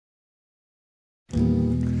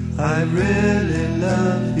I really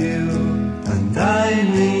love you, and I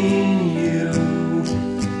mean you.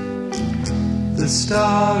 The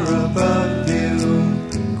star above you,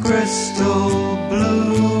 crystal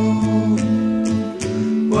blue.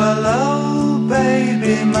 Well, oh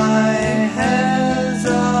baby, my hair's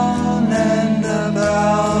on end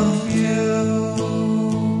about you.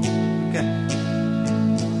 Okay.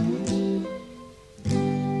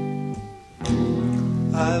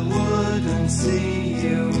 I wouldn't see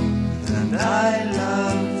you, and I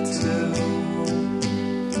love to.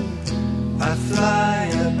 I fly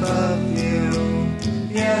above you,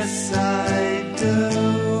 yes I do.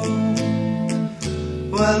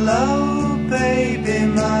 Well, oh baby,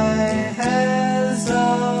 my hair's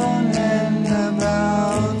on end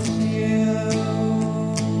about you.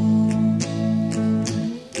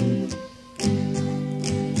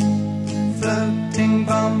 Floating,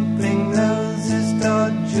 bumping noses,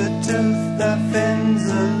 dodge a tooth, their fins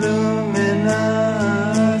are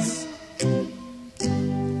luminous.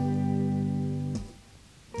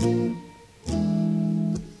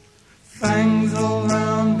 Fangs all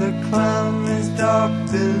round the clown is dark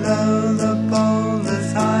below the boulders,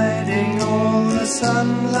 hiding all the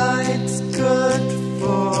sunlight's good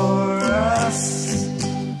for us.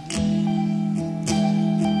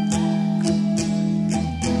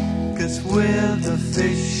 'Cause we're the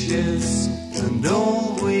fishes, and all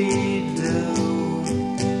we do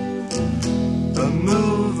but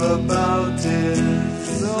move about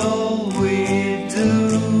is all we do.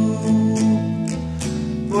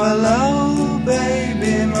 Well, oh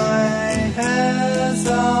baby, my hair's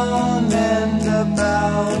on end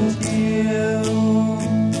about you.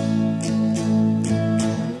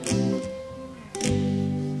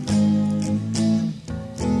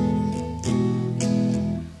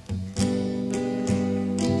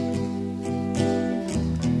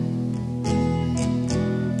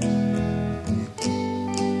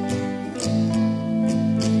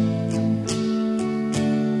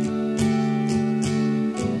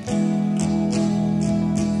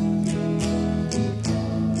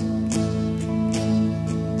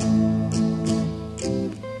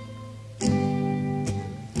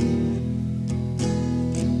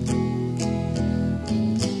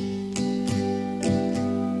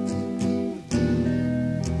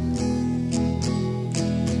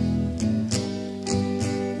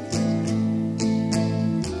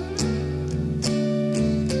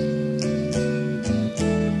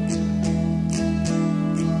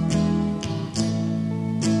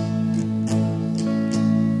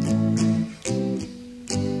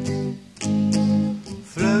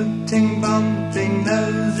 Bumping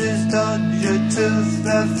noses, dodge a tooth,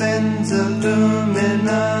 their fins are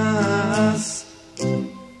luminous.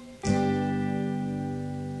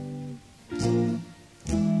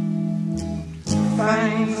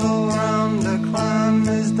 Fangs all round the clam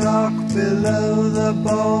is dark below the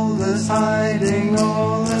boulders, hiding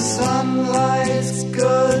all the sunlight's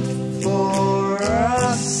good for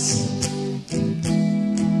us.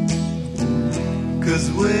 'Cause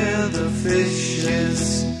we're the fishes,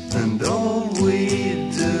 and all we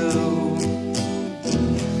do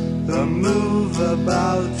the move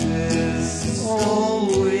about is all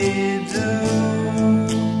we do.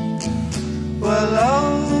 Well,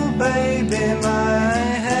 oh baby, my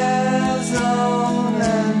hair's on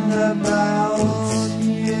end about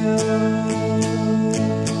you.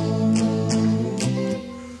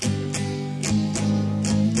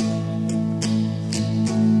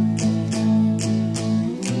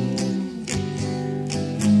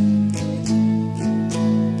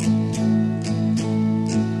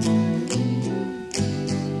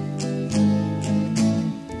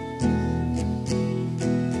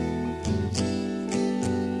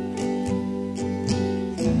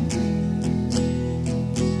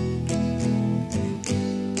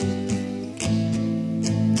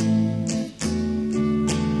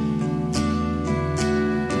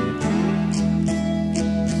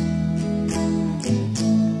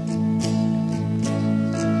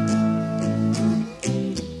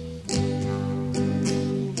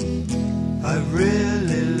 I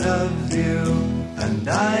really love you, and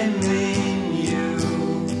I mean you.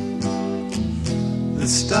 The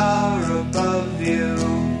star above you,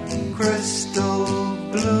 crystal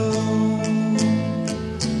blue.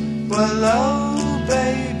 Well,